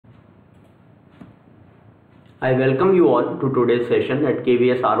I welcome you all to today's session at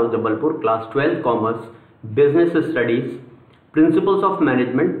KVS RO Jabalpur, Class 12 Commerce, Business Studies, Principles of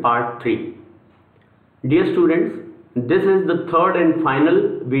Management, Part 3. Dear students, this is the third and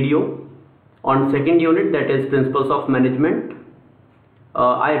final video on second unit, that is Principles of Management.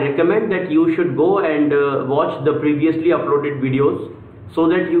 I recommend that you should go and watch the previously uploaded videos so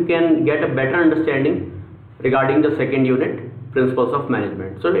that you can get a better understanding regarding the second unit, Principles of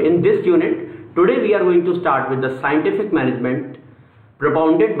Management. So in this unit, today we are going to start with the scientific management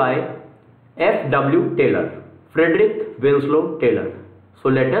propounded by F.W. Taylor, Frederick Winslow Taylor. So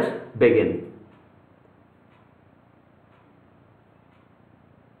let us begin.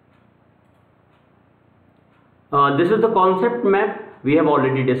 This is the concept map we have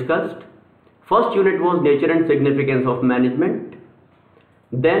already discussed. First unit was nature and significance of management.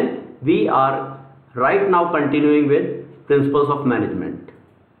 Then we are right now continuing with principles of management.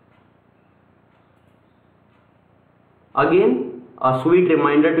 Again, a sweet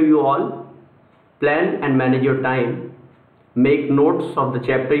reminder to you all: plan and manage your time. Make notes of the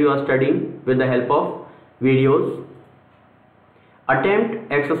chapter you are studying with the help of videos.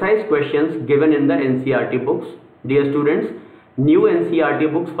 Attempt exercise questions given in the NCERT books. Dear students, new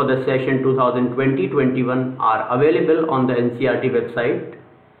NCERT books for the session 2020-21 are available on the NCERT website,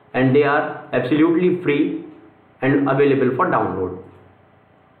 and they are absolutely free and available for download.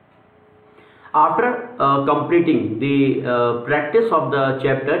 After completing the practice of the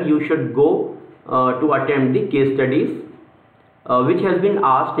chapter, you should go to attempt the case studies which has been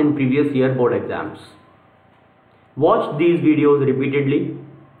asked in previous year board exams. Watch these videos repeatedly.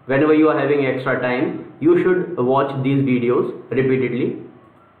 Whenever you are having extra time, you should watch these videos repeatedly.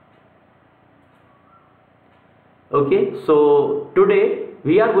 Okay, so today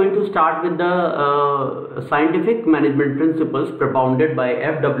we are going to start with the scientific management principles propounded by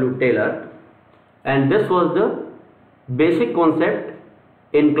F.W. Taylor. And this was the basic concept.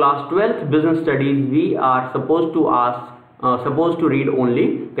 In class 12th business studies, we are supposed to read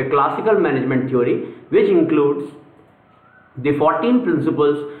only the classical management theory, which includes the 14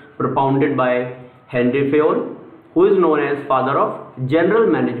 principles propounded by Henry Fayol, who is known as father of general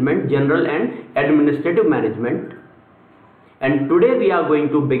management, general and administrative management. And today we are going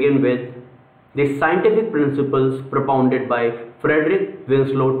to begin with the scientific principles propounded by Frederick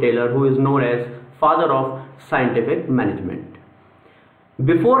Winslow Taylor, who is known as father of scientific management.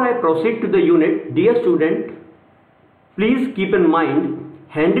 Before I proceed to the unit, dear student, please keep in mind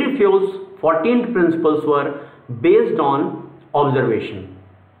Henry Fayol's 14 principles were based on observation.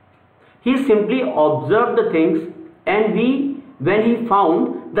 He simply observed the things, and when he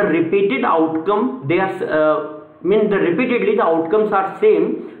found the repeated outcome, repeatedly the outcomes are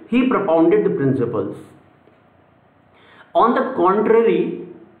same, he propounded the principles. On the contrary,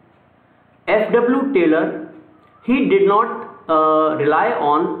 F.W. Taylor, he did not rely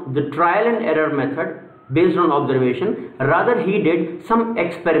on the trial and error method based on observation, rather he did some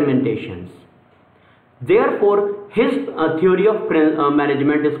experimentations. Therefore, his theory of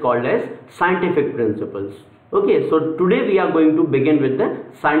management is called as scientific principles. Okay, so today we are going to begin with the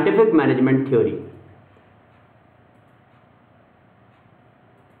scientific management theory.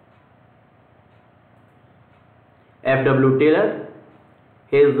 F.W. Taylor,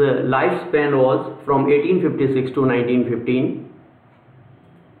 his lifespan was from 1856 to 1915.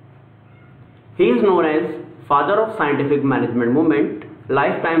 He is known as father of scientific management movement.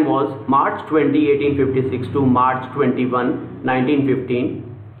 Lifetime was March 20, 1856 to March 21, 1915.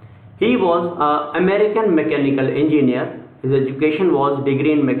 He was an American mechanical engineer. His education was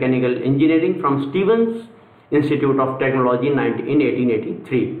degree in mechanical engineering from Stevens Institute of Technology in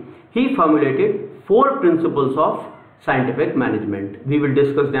 1883. He formulated 4 principles of scientific management. We will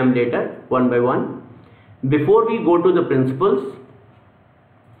discuss them later one by one. Before we go to the principles,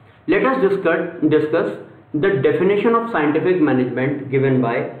 let us discuss the definition of scientific management given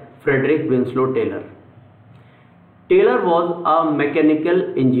by Frederick Winslow Taylor. Taylor was a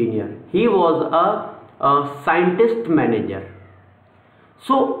mechanical engineer. He was a scientist manager.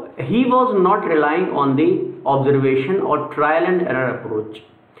 So he was not relying on the observation or trial and error approach.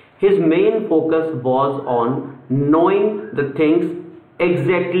 His main focus was on knowing the things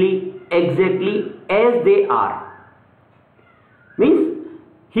exactly as they are. Means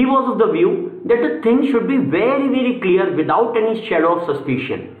he was of the view that the thing should be very clear without any shadow of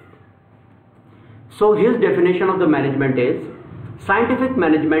suspicion. So his definition of the management is: scientific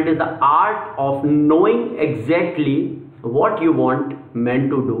management is the art of knowing exactly what you want men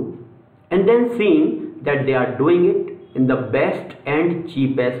to do, and then seeing that they are doing it in the best and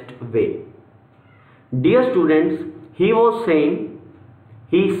cheapest way. Dear students, he was saying,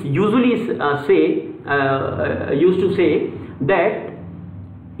 he usually say used to say that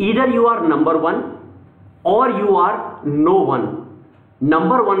either you are number one or you are no one.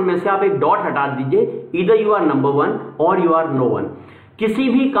 Number one में से आप एक dot हटा दीजिए, either you are number one or you are no one. किसी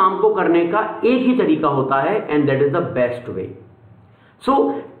भी काम को करने का एक ही तरीका होता है and that is the best way.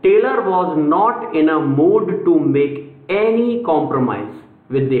 So Taylor was not in a mood to make any compromise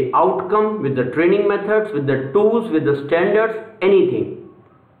with the outcome, with the training methods, with the tools, with the standards, anything.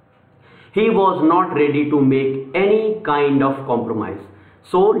 He was not ready to make any kind of compromise.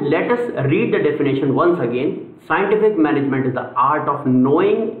 So let us read the definition once again. Scientific management is the art of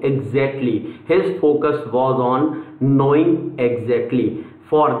knowing exactly. His focus was on knowing exactly.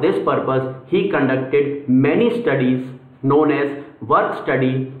 For this purpose, he conducted many studies known as work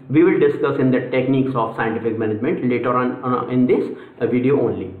study. We will discuss in the techniques of scientific management later on in this video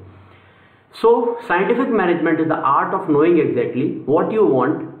only. So scientific management is the art of knowing exactly what you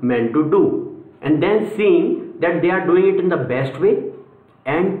want men to do and then seeing that they are doing it in the best way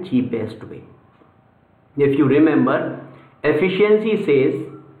and cheapest way. If you remember, efficiency says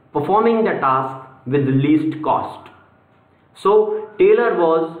performing the task with the least cost. So Taylor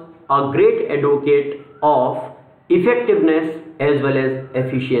was a great advocate of effectiveness as well as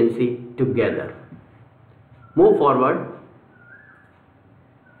efficiency together. Move forward.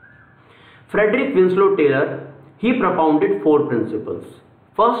 Frederick Winslow Taylor, he propounded 4 principles.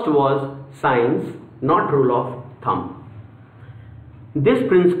 First was science, not rule of thumb. This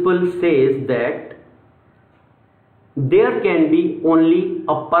principle says that there can be only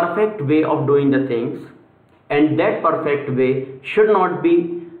a perfect way of doing the things, and that perfect way should not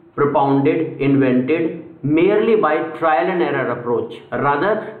be propounded, invented merely by trial and error approach.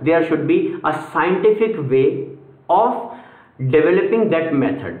 Rather, there should be a scientific way of developing that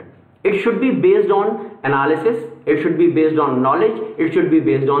method. It should be based on analysis, it should be based on knowledge, it should be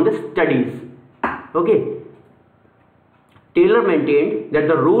based on the studies. Okay. Taylor maintained that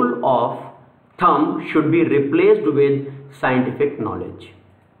the rule of thumb should be replaced with scientific knowledge.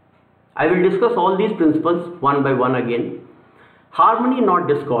 I will discuss all these principles one by one again. Harmony, not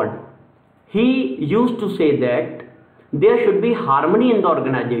discord. He used to say that there should be harmony in the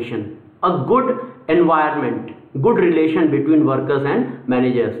organization, a good environment, good relation between workers and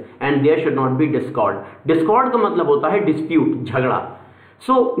managers, and there should not be discord. Discord का मतलब होता है dispute, झगड़ा.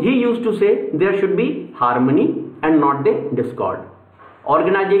 So he used to say there should be harmony and not the discord.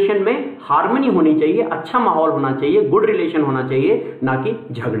 Organisation में harmony होनी चाहिए, अच्छा माहौल होना चाहिए, गुड रिलेशन होना चाहिए, ना कि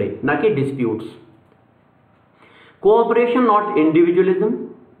झगड़े, ना कि disputes. Cooperation not individualism,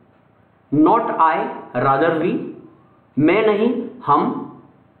 not I rather we, मैं नहीं हम.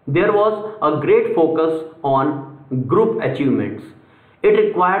 There was a great focus on group achievements. It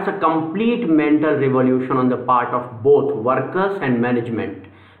requires a complete mental revolution on the part of both workers and management.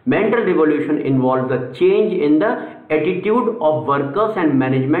 Mental revolution involves a change in the attitude of workers and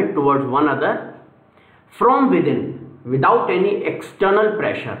management towards one another from within, without any external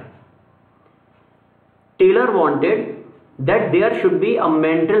pressure. Taylor wanted that there should be a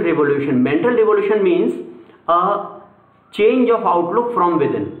mental revolution. Mental revolution means a change of outlook from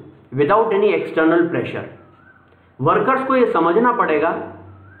within, without any external pressure. Workers को ये समझना पड़ेगा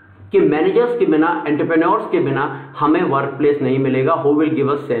कि managers के बिना, entrepreneurs के बिना हमें वर्क प्लेस नहीं मिलेगा. Who will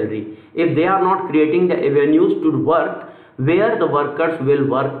give us salary if they are not creating the avenues to work where the workers will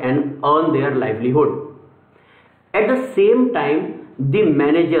work and earn their livelihood. At the same time the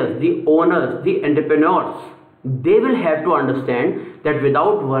managers, the owners, the entrepreneurs, they will have to understand that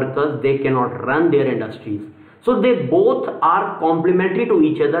without workers they cannot run their industries. So they both are complementary to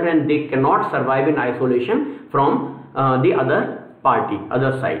each other and they cannot survive in isolation from the other party,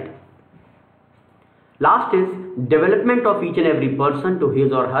 other side. Last is development of each and every person to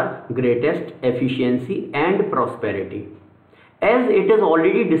his or her greatest efficiency and prosperity. As it is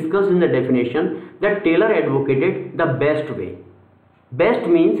already discussed in the definition that Taylor advocated the best way. Best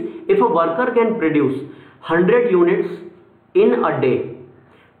means if a worker can produce 100 units in a day,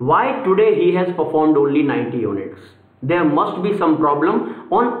 why today he has performed only 90 units? There must be some problem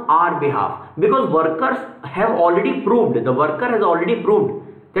on our behalf, because workers have already proved, the worker has already proved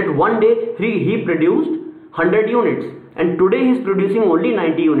that one day he produced 100 units and today he is producing only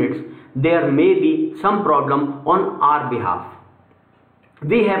 90 units. There may be some problem on our behalf.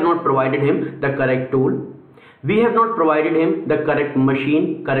 We have not provided him the correct tool. We have not provided him the correct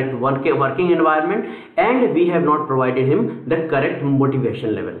machine, correct working environment, and we have not provided him the correct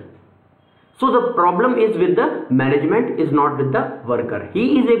motivation level. So the problem is with the management, is not with the worker.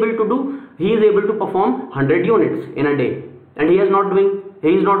 He is able to perform 100 units in a day and he is not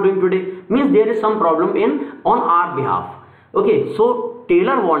doing today. Means there is some problem on our behalf. Okay, so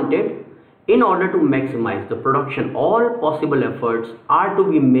Taylor wanted In order to maximize the production, all possible efforts are to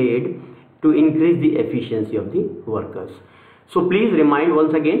be made to increase the efficiency of the workers. So please remind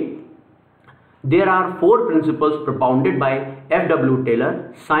once again, there are 4 principles propounded by F.W.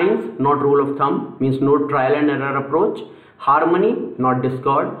 Taylor. Science, not rule of thumb, means no trial and error approach. Harmony, not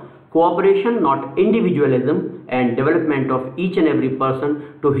discord. Cooperation, not individualism. And development of each and every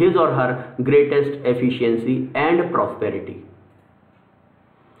person to his or her greatest efficiency and prosperity.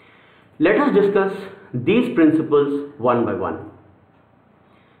 Let us discuss these principles one by one.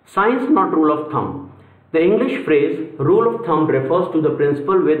 Science, not rule of thumb. The English phrase rule of thumb refers to the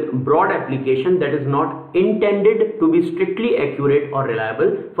principle with broad application that is not intended to be strictly accurate or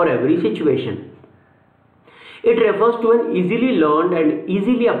reliable for every situation. It refers to an easily learned and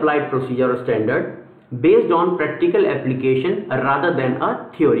easily applied procedure or standard based on practical application rather than a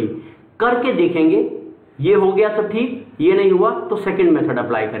theory. करके देखेंगे, ये हो गया तो ठीक, ये नहीं हुआ तो सेकंड मेथड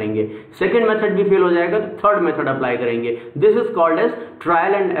अप्लाई करेंगे, सेकंड मेथड भी फेल हो जाएगा तो थर्ड मेथड अप्लाई करेंगे. This is called as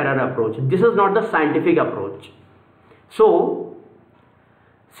trial and error approach. This is not the scientific approach. So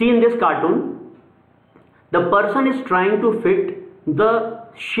C in this cartoon, the person is trying to fit the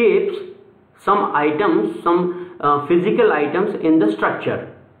shapes, some items, some physical items in the structure,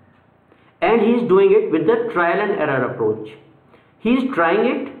 and he is doing it with the trial and error approach. He is trying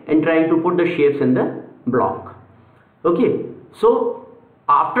it and trying to put the shapes in the block. Okay, so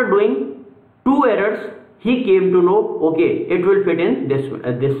after doing 2 errors, he came to know, okay, it will fit in this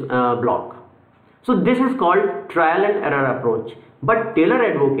block. So this is called trial and error approach. But Taylor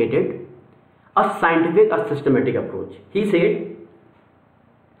advocated a scientific, a systematic approach. He said,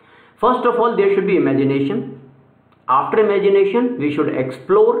 first of all, there should be imagination. After imagination, we should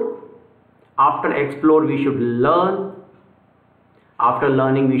explore. After explore, we should learn. After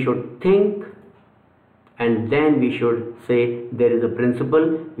learning, we should think. And then we should say there is a principle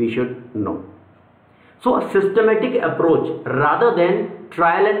we should know. So a systematic approach rather than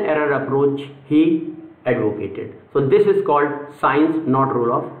trial and error approach he advocated. So this is called science, not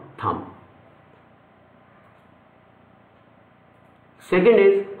rule of thumb. Second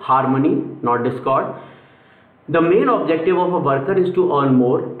is harmony, not discord. The main objective of a worker is to earn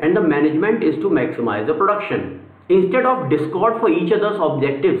more and the management is to maximize the production. Instead of discord for each other's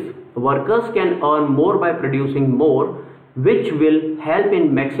objectives, workers can earn more by producing more, which will help in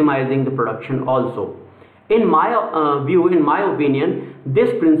maximizing the production also. In my view, in my opinion, this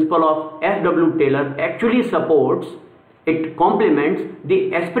principle of F.W. Taylor actually supports, it complements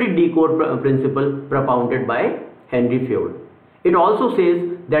the esprit de corps principle propounded by Henry Fayol. It also says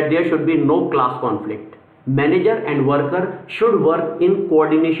that there should be no class conflict. Manager and worker should work in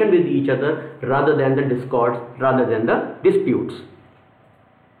coordination with each other rather than the discords, rather than the disputes.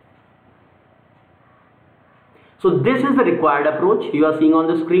 So this is the required approach you are seeing on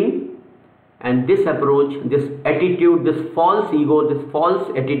the screen, and this approach, this attitude, this false ego, this false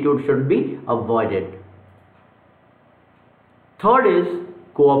attitude should be avoided. Third is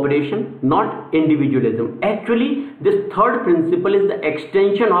cooperation, not individualism. Actually, this third principle is the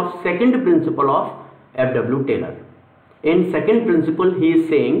extension of second principle of F.W. Taylor. In second principle, he is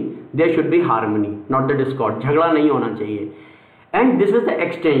saying there should be harmony, not the discord. झगड़ा नहीं होना चाहिए. And this is the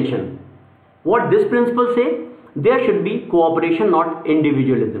extension. What this principle say? There should be cooperation, not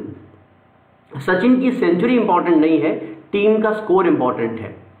individualism. Sachin की century important नहीं है, team का score important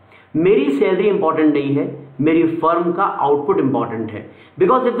है. मेरी सैलरी इंपॉर्टेंट नहीं है, मेरी फर्म का आउटपुट इंपॉर्टेंट है.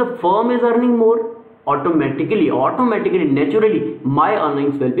 Because if the firm is earning more, automatically naturally my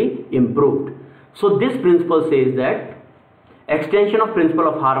earnings will be improved. So this principle says that extension of principle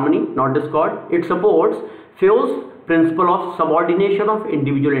of harmony, not discord. It supports Fayol's principle of subordination of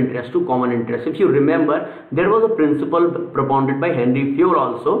individual interest to common interest. If you remember, there was a principle propounded by Henry Fayol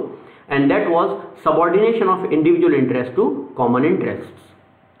also, and that was subordination of individual interest to common interests.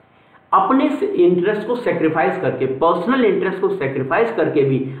 अपने interest को sacrifice करके, personal interest को sacrifice करके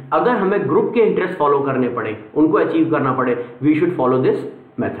भी अगर हमें group के interest follow करने पड़े, उनको अचीव करना पड़े, we should follow this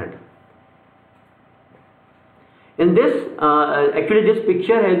method. In this, actually this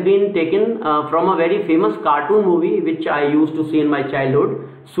picture has been taken from a very famous cartoon movie which I used to see in my childhood,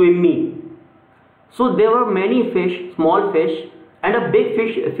 Swim Me. So there were many fish, small fish, and a big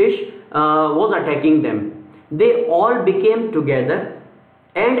fish was attacking them. They all became together.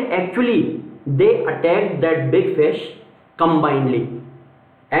 And actually they attacked that big fish combinedly,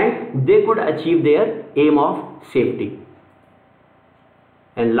 and they could achieve their aim of safety.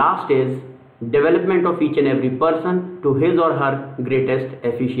 And last is development of each and every person to his or her greatest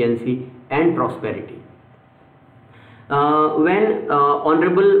efficiency and prosperity. When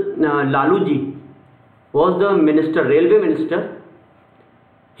Honorable Laluji was the minister, railway minister,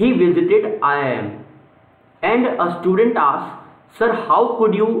 he visited IIM and a student asked, "Sir, how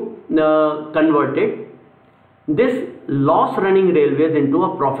could you convert this loss running railways into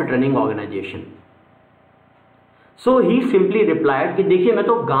a profit running organization?" So he simply replied कि देखिए मैं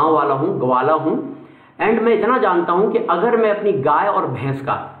तो गांव वाला हूँ, ग्वाला हूँ, and मैं इतना जानता हूँ कि अगर मैं अपनी गाय और भैंस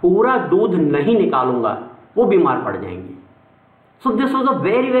का पूरा दूध नहीं निकालूंगा वो बीमार पड़ जाएंगी. So this was a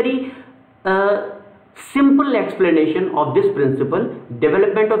very simple explanation of this principle,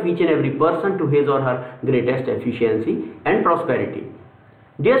 development of each and every person to his or her greatest efficiency and prosperity.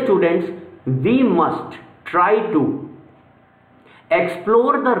 Dear students, we must try to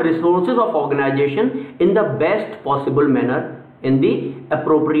explore the resources of organization in the best possible manner, in the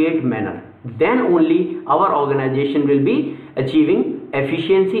appropriate manner. Then only our organization will be achieving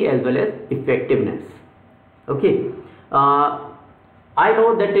efficiency as well as effectiveness. Okay. I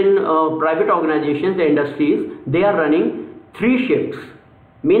know that in private organizations, the industries, they are running 3 shifts.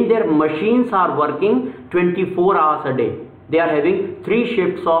 Mean their machines are working 24 hours a day. They are having 3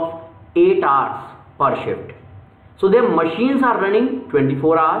 shifts of 8 hours per shift. So their machines are running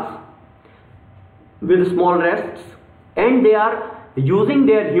 24 hours with small rests, and they are using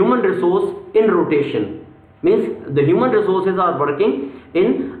their human resource in rotation. Means the human resources are working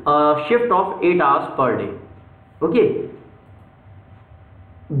in a shift of 8 hours per day. Okay.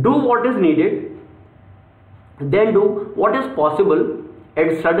 Do what is needed, then do what is possible,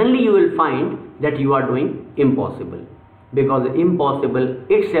 and suddenly you will find that you are doing impossible, because impossible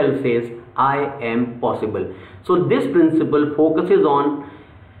itself says I am possible. So this principle focuses on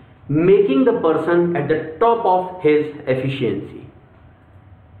making the person at the top of his efficiency.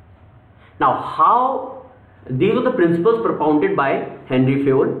 Now, how these are the principles propounded by Henry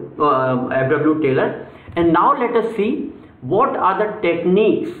Fayol, F.W. Taylor, and now let us see what are the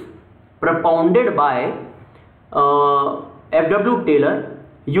techniques propounded by F.W. Taylor,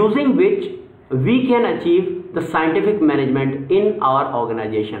 using which we can achieve the scientific management in our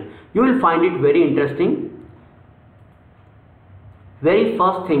organization. You will find it very interesting. Very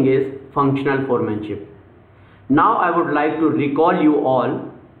first thing is functional foremanship. Now I would like to recall you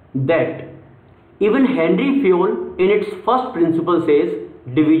all that even Henry Fayol in its first principle says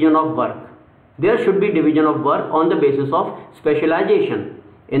division of work. There should be division of work on the basis of specialization.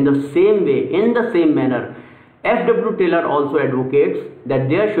 In the same way, in the same manner, F.W. Taylor also advocates that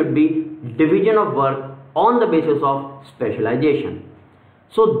there should be division of work on the basis of specialization.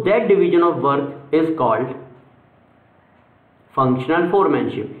 So that division of work is called functional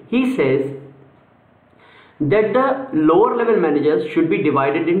foremanship. He says that the lower level managers should be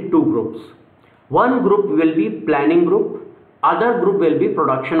divided in 2 groups. One group will be planning group, other group will be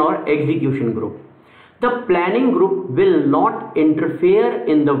production or execution group. The planning group will not interfere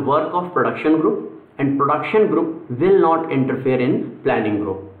in the work of production group, and production group will not interfere in planning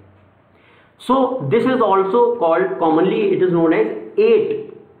group. So this is also called, commonly it is known as 8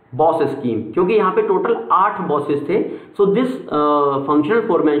 boss scheme, क्योंकि यहाँ पे total 8 bosses थे. So this functional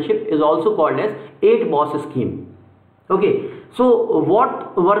foremanship is also called as 8 boss scheme. Okay, so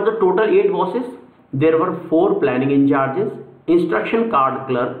what were the total 8 bosses? There were 4 planning in charges, instruction card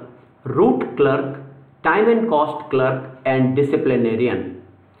clerk, route clerk, time and cost clerk, and disciplinarian.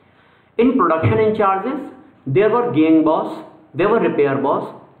 In production in charges, there were gang boss, there were repair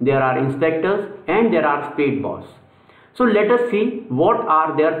boss, there are inspectors, and there are speed boss. So let us see what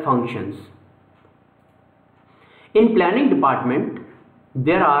are their functions. In planning department,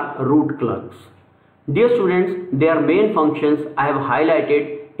 there are route clerks. Dear students, their main functions I have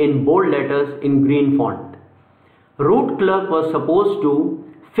highlighted in bold letters in green font. Route clerk was supposed to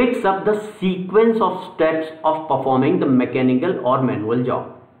fix up the sequence of steps of performing the mechanical or manual job.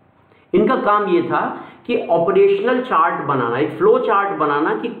 इनका काम ये था कि operational chart बनाना, एक flow chart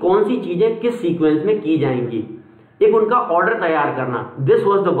बनाना कि कौन सी चीजें किस सीक्वेंस में की जाएंगी, एक उनका ऑर्डर तैयार करना. This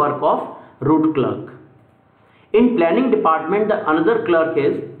was the work of root clerk. In planning department the another clerk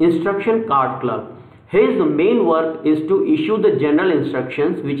is instruction card clerk. His main work is to issue the general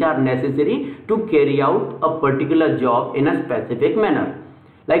instructions which are necessary to carry out a particular job in a specific manner,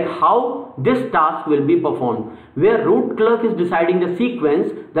 like how this task will be performed. Where route clerk is deciding the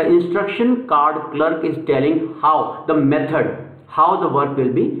sequence, the instruction card clerk is telling how, the method, how the work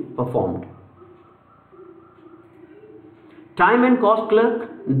will be performed. Time and cost clerk.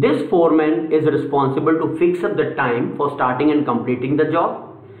 This foreman is responsible to fix up the time for starting and completing the job.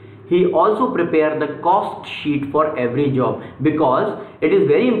 He also prepares the cost sheet for every job, because it is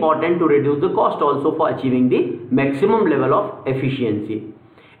very important to reduce the cost also for achieving the maximum level of efficiency.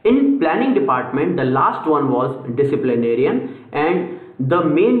 In planning department, the last one was disciplinarian, and the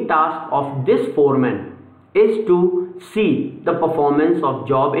main task of this foreman is to see the performance of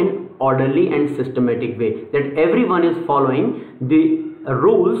job in orderly and systematic way, that everyone is following the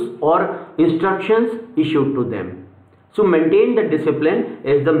rules or instructions issued to them. So maintain the discipline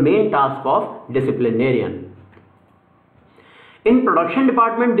is the main task of disciplinarian. In production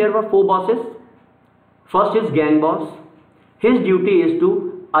department there were 4 bosses. First is gang boss. His duty is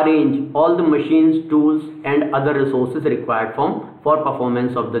to arrange all the machines, tools and other resources required for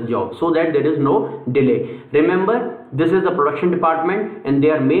performance of the job, so that there is no delay. Remember, this is the production department and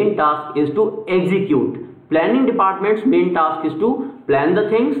their main task is to execute. Planning department's main task is to plan the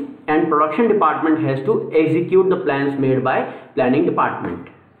things, and production department has to execute the plans made by planning department.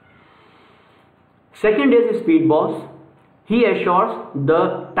 Second is speed boss. He assures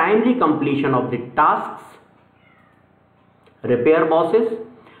the timely completion of the tasks. Repair bosses,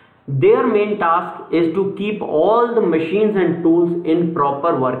 their main task is to keep all the machines and tools in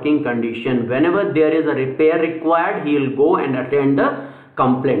proper working condition. Whenever there is a repair required, he will go and attend the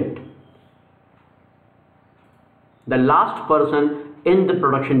complaint. The last person in the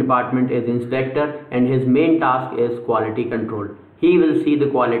production department is inspector, and his main task is quality control. He will see the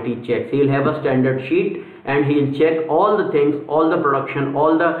quality checks. He will have a standard sheet and he will check all the things, all the production,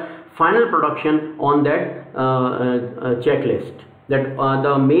 all the final production on that checklist. That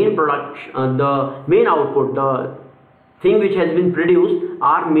the main production, the main output, the thing which has been produced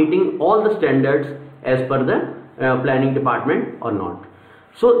are meeting all the standards as per the planning department or not.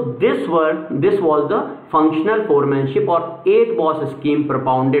 So this was the functional foremanship or 8 boss scheme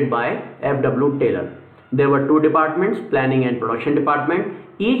propounded by F.W. Taylor. There were 2 departments, planning and production department,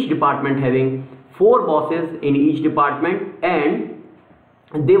 each department having 4 bosses in each department, and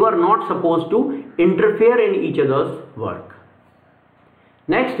they were not supposed to interfere in each other's work.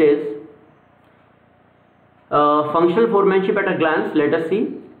 Next is functional foremanship at a glance. Let us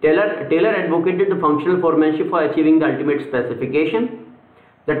see. Taylor advocated the functional foremanship for achieving the ultimate specification.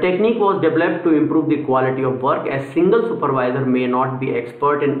 The technique was developed to improve the quality of work, as single supervisor may not be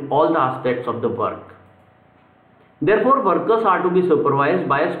expert in all the aspects of the work. Therefore, workers are to be supervised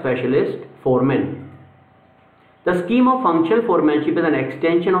by a specialist foreman. The scheme of functional foremanship is an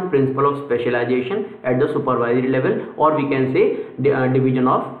extension of principle of specialization at the supervisory level, or we can say division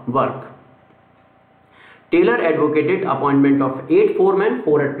of work. Taylor advocated appointment of 8 foremen,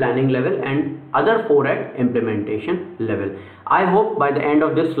 4 at planning level and other 4 at implementation level. I hope by the end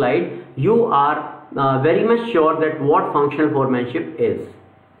of this slide you are very much sure that what functional foremanship is.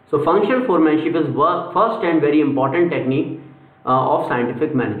 So functional foremanship is first and very important technique of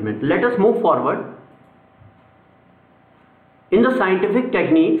scientific management. Let us move forward. In the scientific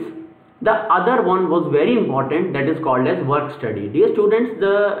techniques, the other one was very important, that is called as work study. Dear students,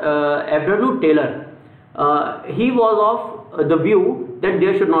 the F.W. Taylor, he was of the view that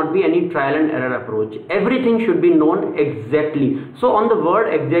there should not be any trial and error approach. Everything should be known exactly. So on the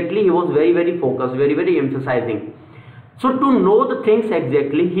word exactly, he was very focused, very emphasizing. So to know the things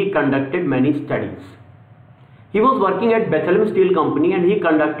exactly, he conducted many studies. He was working at Bethlehem Steel Company and he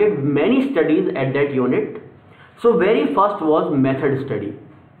conducted many studies at that unit. So very first was method study.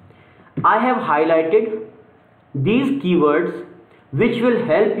 I have highlighted these keywords which will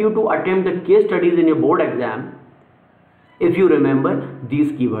help you to attempt the case studies in your board exam if you remember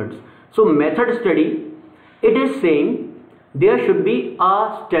these keywords. So method study, it is saying there should be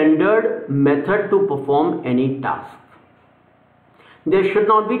a standard method to perform any task. There should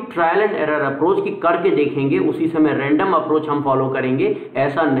not be trial and error approach कि करके देखेंगे उसी समय random approach हम follow करेंगे,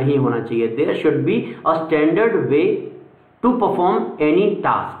 ऐसा नहीं होना चाहिए. There should be a standard way to perform any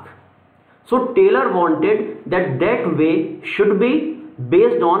task. So Taylor wanted that way should be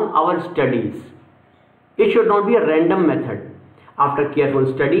based on our studies. It should not be a random method. After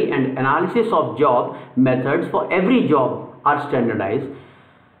careful study and analysis of job, methods for every job are standardized.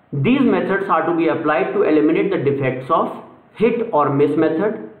 These methods are to be applied to eliminate the defects of hit or miss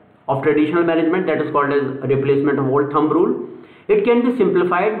method of traditional management, that is called as replacement of old thumb rule. It can be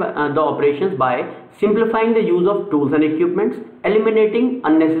simplified the operations by simplifying the use of tools and equipments, eliminating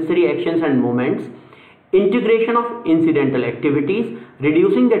unnecessary actions and movements, integration of incidental activities,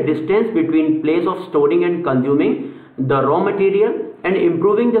 reducing the distance between place of storing and consuming the raw material, and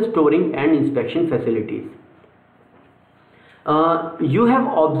improving the storing and inspection facilities. You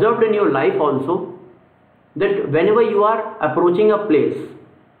have observed in your life also that whenever you are approaching a place,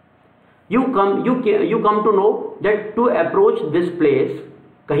 you come to know that to approach this place,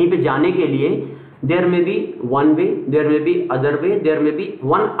 कहीं पे जाने के लिए, there may be one way, there may be other way, there may be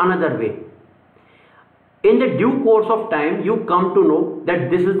one another way. In the due course of time, you come to know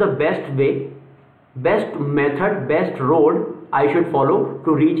that this is the best way, best method, best road I should follow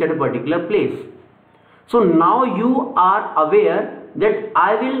to reach at a particular place. So now you are aware that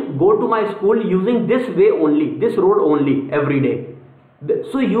I will go to my school using this way only, this road only every day.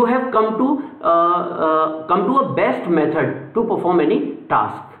 So you have come to a best method to perform any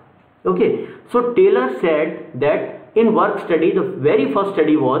task. Okay. So Taylor said that in work study, the very first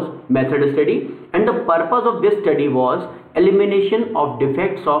study was method study, and the purpose of this study was elimination of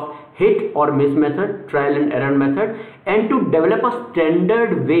defects of hit or miss method, trial and error method, and to develop a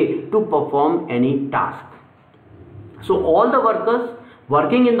standard way to perform any task. So all the workers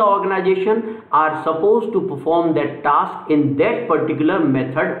working in the organization are supposed to perform that task in that particular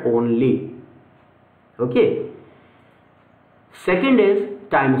method only. Okay. Second is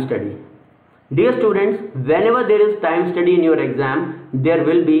time study. Dear students, whenever there is time study in your exam, there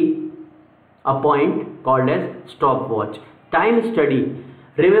will be a point called as stopwatch. Time study.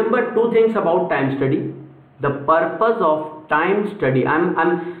 Remember two things about time study. The purpose of time study.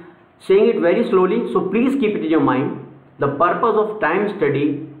 I'm saying it very slowly, so please keep it in your mind. The purpose of time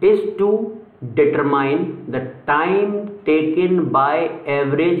study is to determine the time taken by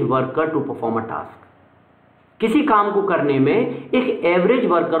average worker to perform a task. किसी काम को करने में एक average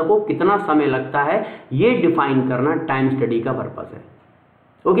worker को कितना समय लगता है, ये डिफाइन करना टाइम स्टडी का पर्पस है.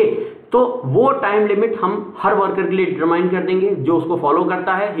 ओके. तो वो टाइम लिमिट हम हर वर्कर के लिए डिटरमाइन कर देंगे. जो उसको फॉलो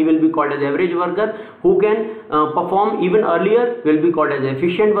करता है, he will be called as average worker. Who can perform even earlier will be called as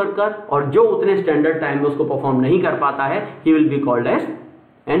efficient worker. और जो उतने स्टैंडर्ड टाइम में उसको परफॉर्म नहीं कर पाता है, he will be called as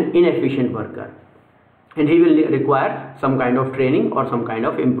an inefficient worker, and he will require some kind of training और some kind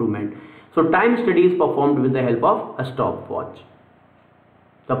of improvement. So time study is performed with the help of a stopwatch.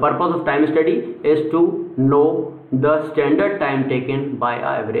 The purpose of time study is to know the standard time taken by an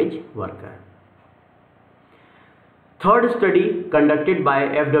average worker. Third study conducted by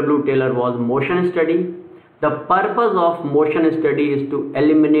F.W. Taylor was motion study. The purpose of motion study is to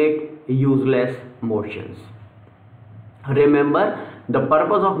eliminate useless motions. Remember, the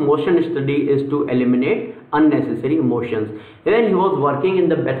purpose of motion study is to eliminate unnecessary motions. When he was working in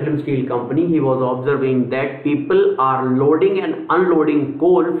the Bethlehem Steel Company, he was observing that people are loading and unloading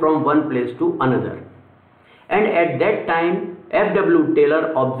coal from one place to another. And at that time, F.W.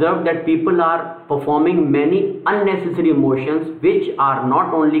 Taylor observed that people are performing many unnecessary motions which are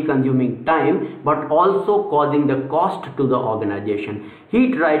not only consuming time but also causing the cost to the organization.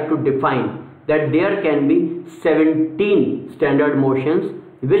 He tried to define that there can be 17 standard motions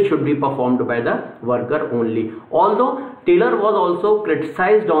which should be performed by the worker only. Although Taylor was also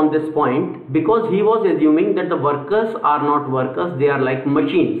criticized on this point because he was assuming that the workers are not workers, they are like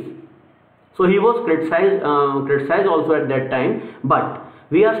machines. So he was criticized also at that time. But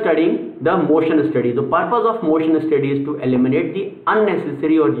we are studying the motion study. The purpose of motion study is to eliminate the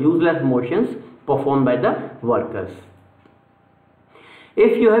unnecessary or useless motions performed by the workers.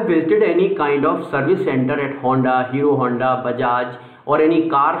 If you have visited any kind of service center at Honda, Hero Honda, Bajaj or any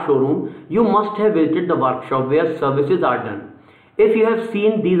car showroom, you must have visited the workshop where services are done. If you have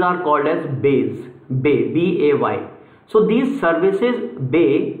seen, these are called as bays, B-A-Y. So these services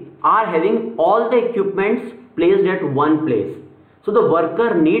bay are having all the equipments placed at one place. So the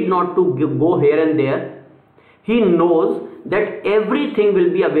worker need not to go here and there. He knows that everything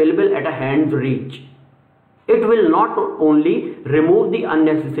will be available at a hand's reach. It will not only remove the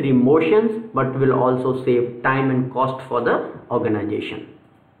unnecessary motions but will also save time and cost for the organization.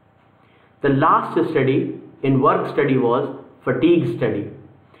 The last study in work study was fatigue study,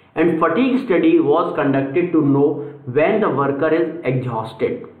 and fatigue study was conducted to know when the worker is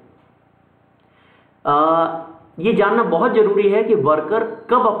exhausted. ये जानना बहुत जरूरी है कि worker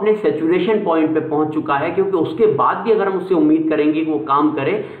कब अपने saturation point पे पहुंच चुका है, क्योंकि उसके बाद भी अगर हम उससे उम्मीद करेंगे कि वो काम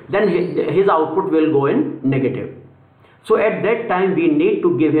करे, then his output will go in negative. So at that time we need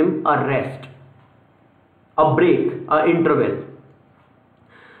to give him a rest, a break, a interval.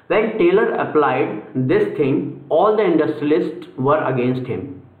 When Taylor applied this thing, all the industrialists were against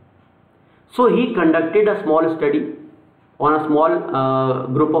him. So he conducted a small study on a small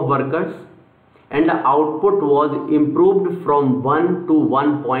group of workers, and the output was improved from 1 to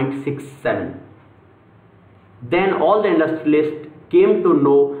 1.67. Then all the industrialists came to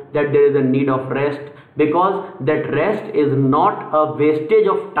know that there is a need of rest, because that rest is not a wastage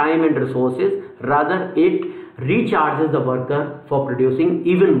of time and resources, rather it recharges the worker for producing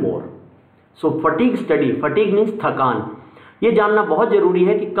even more. So fatigue study, fatigue means थकान. ये जानना बहुत ज़रूरी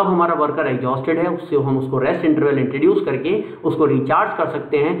है कि कब हमारा worker exhausted है, उससे हम उसको रेस्ट इंटरवल इंट्रोड्यूस करके उसको रिचार्ज कर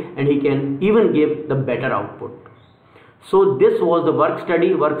सकते हैं, and he can even give the better output. So this was the work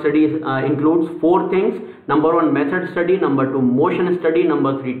study. Work study includes 4 things. Number 1 method study, number 2 motion study,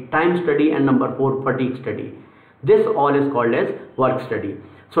 number 3 time study, and number 4 fatigue study. This all is called as work study.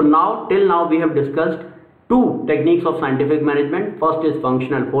 So now till now we have discussed two techniques of scientific management. First is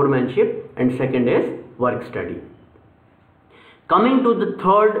functional foremanship and second is work study. Coming to the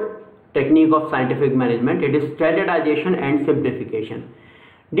third technique of scientific management, it is standardization and simplification.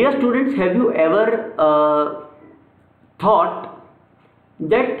 Dear students, have you ever thought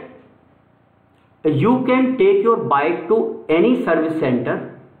that you can take your bike to any service center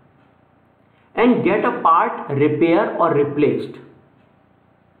and get a part repair or replaced?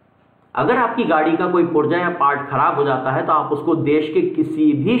 अगर आपकी गाड़ी का कोई पुर्जा या part खराब हो जाता है तो आप उसको देश के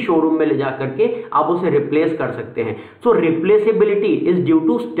किसी भी शोरूम में ले जा करके आप उसे रिप्लेस कर सकते हैं. सो रिप्लेसेबिलिटी is due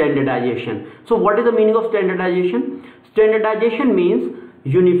to standardisation. So what is the meaning of standardisation? Standardisation means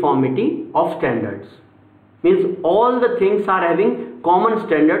uniformity of standards. Means all the things are having common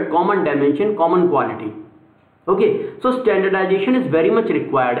standard, common dimension, common quality. Okay, so standardization is very much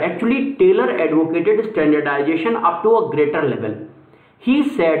required. Actually, Taylor advocated standardization up to a greater level. He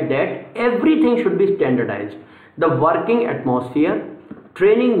said that everything should be standardized. The working atmosphere,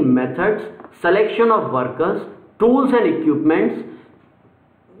 training methods, selection of workers, tools and equipments,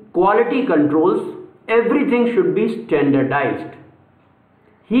 quality controls, everything should be standardized.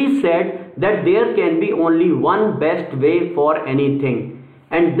 He said that there can be only one best way for anything,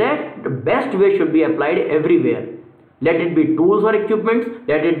 and that best way should be applied everywhere. Let it be tools or equipments,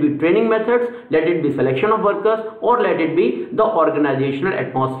 let it be training methods, let it be selection of workers, or let it be the organizational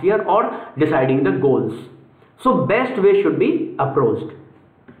atmosphere or deciding the goals. So best way should be approached.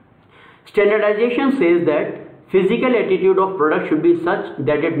 Standardization says that physical attitude of product should be such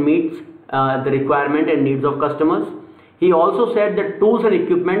that it meets the requirement and needs of customers. He also said that tools and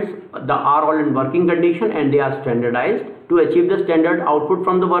equipments are all in working condition and they are standardized to achieve the standard output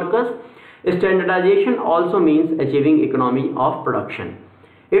from the workers. Standardization also means achieving economy of production.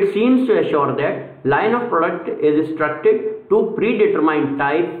 It seems to assure that line of product is structured to predetermined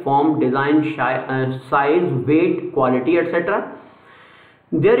type, form, design, size, weight, quality, etc.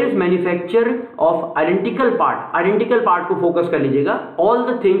 There is manufacture of identical part को focus कर लीजिएगा. All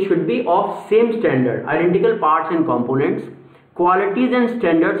the things should be of same standard. Identical parts and components. Qualities and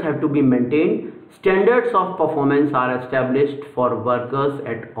standards have to be maintained. Standards of performance are established for workers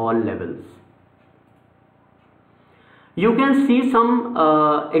at all levels. You can see some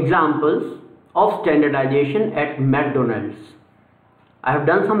examples of standardization at McDonald's. I have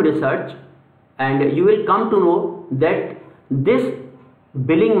done some research and you will come to know that this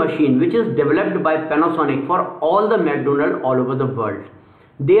billing machine, which is developed by Panasonic for all the McDonald's all over the world,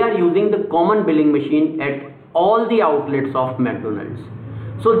 they are using the common billing machine at all the outlets of McDonald's.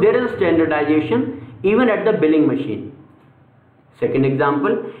 So there is standardization even at the billing machine. Second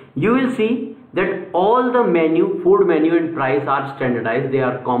example, you will see that all the food menu and price are standardized. They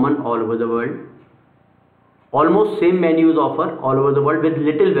are common all over the world. Almost same menus offer all over the world with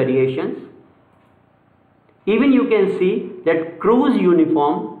little variations. Even you can see that crew's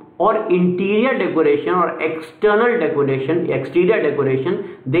uniform or interior decoration or external decoration, exterior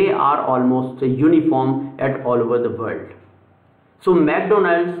decoration, they are almost uniform at all over the world. So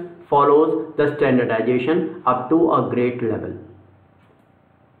McDonald's follows the standardization up to a great level.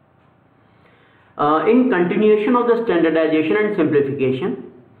 In continuation of the standardization and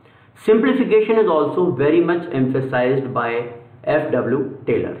simplification, simplification is also very much emphasized by F.W.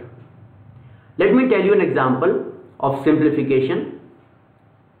 Taylor. Let me tell you an example of simplification.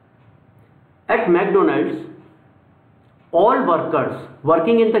 At McDonald's, all workers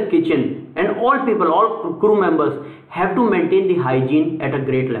working in the kitchen and all people, all crew members have to maintain the hygiene at a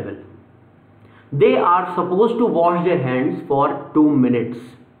great level. They are supposed to wash their hands for 2 minutes.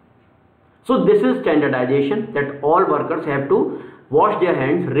 So this is standardization, that all workers have to wash their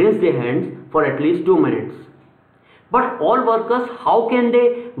hands, rinse their hands for at least 2 minutes. But all workers, how can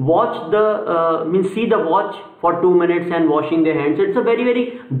they watch see the watch for 2 minutes and washing their hands? It's a very,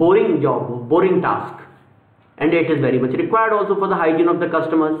 very boring job, boring task. And it is very much required also for the hygiene of the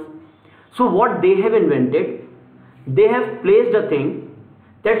customers. So what they have invented, they have placed a thing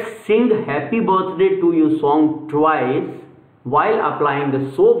that sing happy birthday to you song twice while applying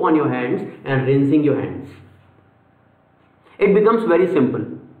the soap on your hands and rinsing your hands. It becomes very simple.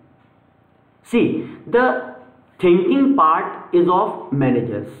 See, the thinking part is of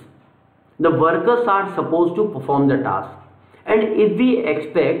managers. The workers are supposed to perform the task, and if we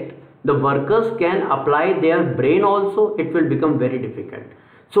expect the workers can apply their brain also, it will become very difficult.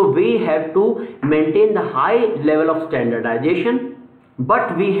 So we have to maintain the high level of standardization,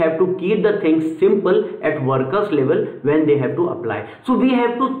 but we have to keep the things simple at workers level when they have to apply. So we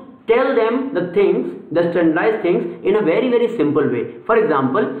have to tell them the things, the standardized things in a very, very simple way. For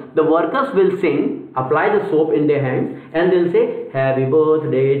example, the workers will sing, apply the soap in their hands, and they'll say, happy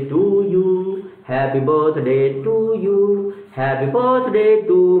birthday to you, Happy birthday to you. Happy birthday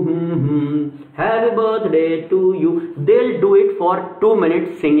to Happy birthday to you. They'll do it for 2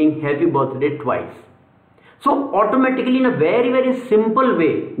 minutes singing happy birthday twice. So automatically, in a very simple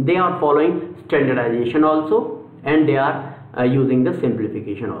way, they are following standardization also, and they are using the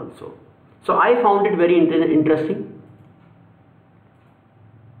simplification also. So I found it very interesting.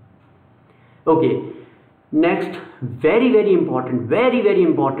 Okay, next very important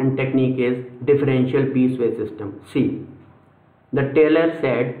technique is differential piecewise system. See, the Taylor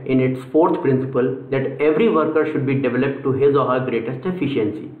said in its fourth principle that every worker should be developed to his or her greatest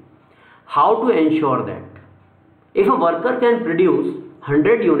efficiency. How to ensure that? If a worker can produce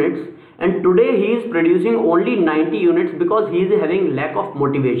 100 units and today he is producing only 90 units because he is having lack of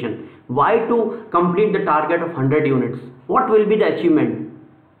motivation, why to complete the target of 100 units? What will be the achievement?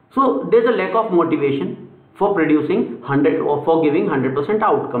 So there is a lack of motivation for producing 100 or for giving 100%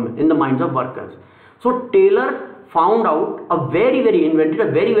 outcome in the minds of workers. So Taylor found out invented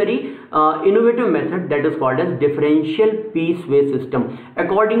a very innovative method that is called as differential piecewise system.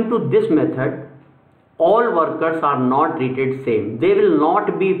 According to this method, all workers are not treated same. They will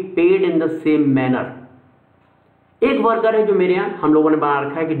not be paid in the same manner. एक worker है जो मेरे यहाँ हम लोगों ने बना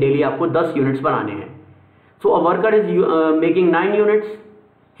रखा है कि डेली आपको 10 यूनिट्स बनाने हैं. So a worker is making 9 units.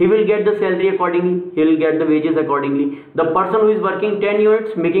 He will get the salary accordingly. He will get the wages accordingly. The person who is working 10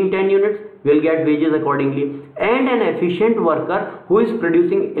 units, making 10 units, will get wages accordingly. And an efficient worker who is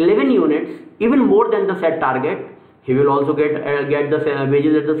producing 11 units, even more than the set target, he will also get the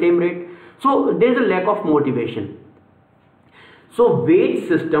wages at the same rate. So there is a lack of motivation. So wage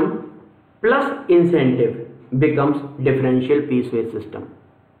system plus incentive becomes differential piecewise system.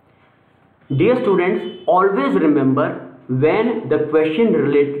 Dear students, always remember, when the question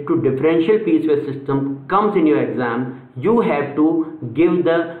related to differential piecewise system comes in your exam, you have to give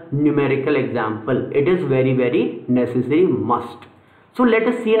the numerical example. It is very necessary, must. So let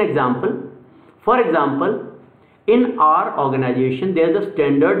us see an example. For example, in our organization, there is a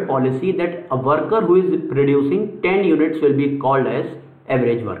standard policy that a worker who is producing 10 units will be called as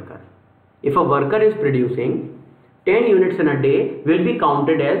average worker. If a worker is producing 10 units in a day, will be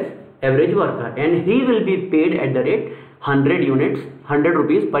counted as average worker, and he will be paid at the rate 100 units, 100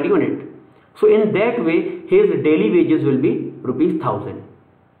 rupees per unit. So in that way, his daily wages will be rupees 1000.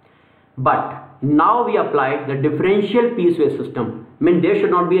 But now we apply the differential piecewise system. I mean, there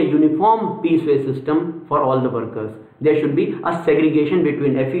should not be a uniform piecewise system for all the workers. There should be a segregation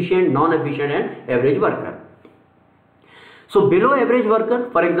between efficient, non-efficient and average worker. So below average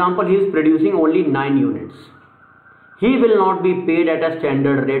worker, for example, he is producing only 9 units. He will not be paid at a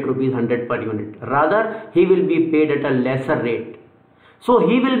standard rate rupees 100 per unit. Rather, he will be paid at a lesser rate. So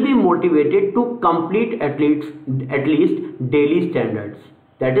he will be motivated to complete at least daily standards,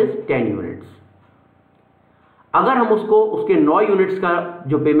 that is 10 units. अगर हम उसके 9 units का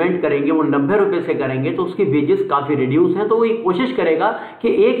जो payment करेंगे वो 90 रुपये से करेंगे तो उसकी वेजेस काफ़ी रिड्यूस हैं, तो वो ये कोशिश करेगा कि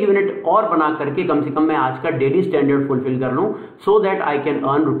 1 यूनिट और बना करके कम से कम मैं आज का डेली स्टैंडर्ड फुलफिल कर लूँ, so that I can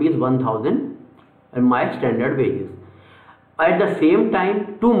earn rupees 1000 in my standard wages. At the same time,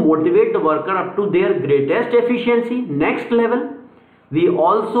 to motivate the worker up to their greatest efficiency, next level, we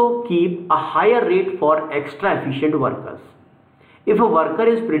also keep a higher rate for extra efficient workers. If a worker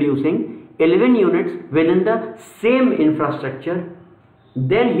is producing 11 units within the same infrastructure,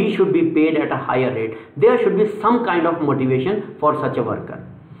 then he should be paid at a higher rate. There should be some kind of motivation for such a worker.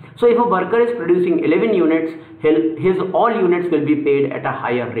 So if a worker is producing 11 units, his all units will be paid at a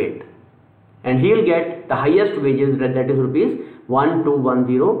higher rate. And he will get the highest wages, that is rupees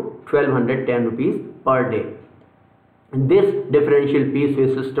 1210 rupees per day. This differential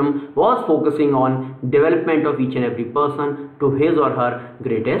piecewise system was focusing on development of each and every person to his or her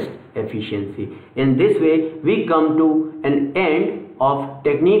greatest efficiency. In this way, we come to an end of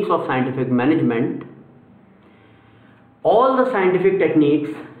techniques of scientific management. All the scientific techniques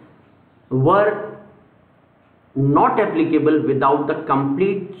were not applicable without the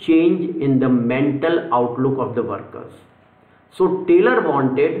complete change in the mental outlook of the workers. So Taylor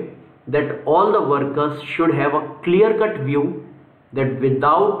wanted that all the workers should have a clear-cut view that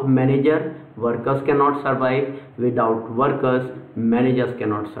without manager, workers cannot survive, without workers, managers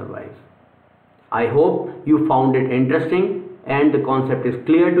cannot survive. I hope you found it interesting and the concept is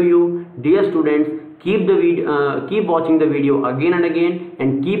clear to you. Dear students, keep watching the video again and again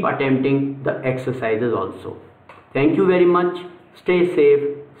and keep attempting the exercises also. Thank you very much. Stay safe,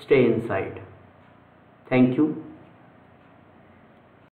 stay inside. Thank you.